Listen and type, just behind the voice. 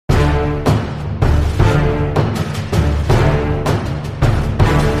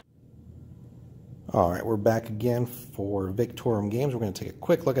All right, we're back again for Victorum Games. We're going to take a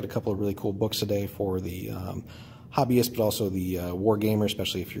quick look at a couple of really cool books today for the hobbyists, but also the war gamer,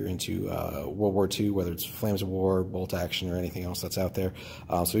 especially if you're into World War II, whether it's Flames of War, Bolt Action, or anything else that's out there.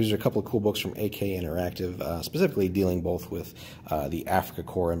 So these are a couple of cool books from AK Interactive, specifically dealing both with the Afrika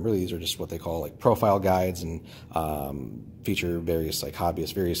Korps, and really these are just what they call like profile guides and feature various like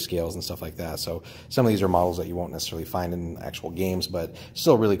hobbyists, various scales and stuff like that. So some of these are models that you won't necessarily find in actual games, but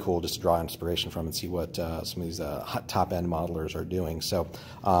still really cool just to draw inspiration from and see what some of these top-end modelers are doing. So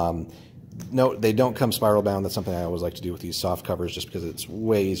no, they don't come spiral bound. That's something I always like to do with these soft covers, just because it's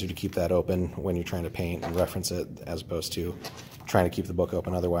way easier to keep that open when you're trying to paint and reference it, as opposed to trying to keep the book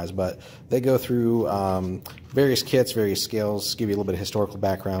open otherwise. But they go through various kits, various scales, give you a little bit of historical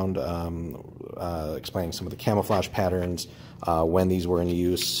background, explaining some of the camouflage patterns, when these were in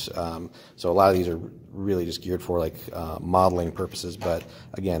use. So a lot of these are really just geared for like modeling purposes, but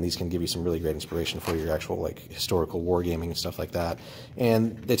again, these can give you some really great inspiration for your actual like historical wargaming and stuff like that.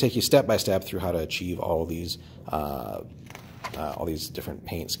 And they take you step by step through how to achieve all these different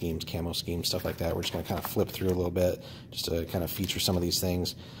paint schemes, camo schemes, stuff like that. We're just going to kind of flip through a little bit just to kind of feature some of these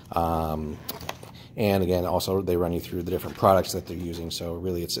things. And again, also they run you through the different products that they're using. So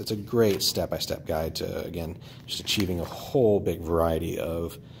really it's a great step-by-step guide to, again, just achieving a whole big variety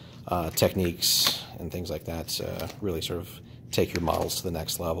of techniques and things like that to really sort of take your models to the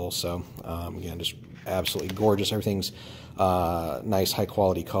next level. So again, just absolutely gorgeous. Everything's nice, high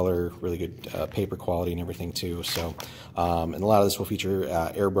quality color, really good paper quality and everything too. So and a lot of this will feature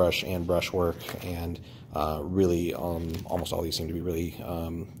airbrush and brushwork, and really almost all these seem to be really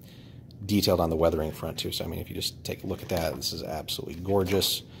detailed on the weathering front too. So I mean, if you just take a look at that, this is absolutely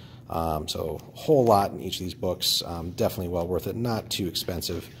gorgeous. So a whole lot in each of these books. Definitely well worth it. Not too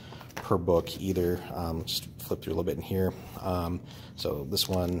expensive per book either. Just flip through a little bit in here. So this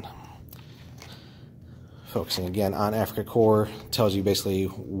one, focusing again on Afrika Korps, tells you basically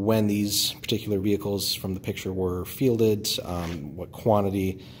when these particular vehicles from the picture were fielded, what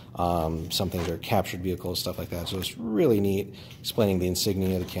quantity. Some things are captured vehicles, stuff like that. So it's really neat, explaining the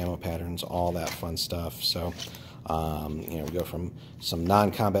insignia, the camo patterns, all that fun stuff. So you know, we go from some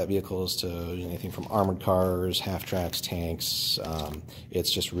non-combat vehicles to anything from armored cars, half-tracks, tanks. It's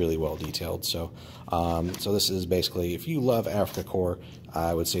just really well detailed. So so this is basically, if you love Afrika Korps,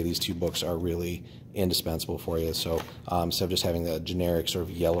 I would say these two books are really indispensable for you. So instead of just having the generic sort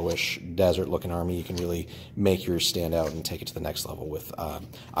of yellowish desert-looking army, you can really make yours stand out and take it to the next level with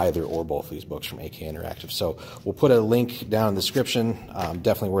either or both of these books from AK Interactive. So we'll put a link down in the description.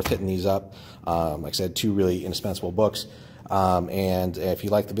 Definitely worth hitting these up. Like I said, two really indispensable books. And if you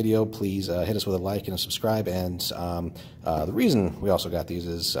like the video, please hit us with a like and a subscribe. And the reason we also got these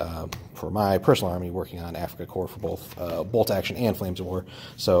is for my personal army working on Afrika Korps for both Bolt Action and Flames of War.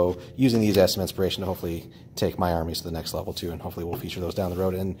 So using these as some inspiration to hopefully take my armies to the next level too, and hopefully we'll feature those down the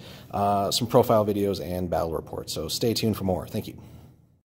road in some profile videos and battle reports. So stay tuned for more. Thank you.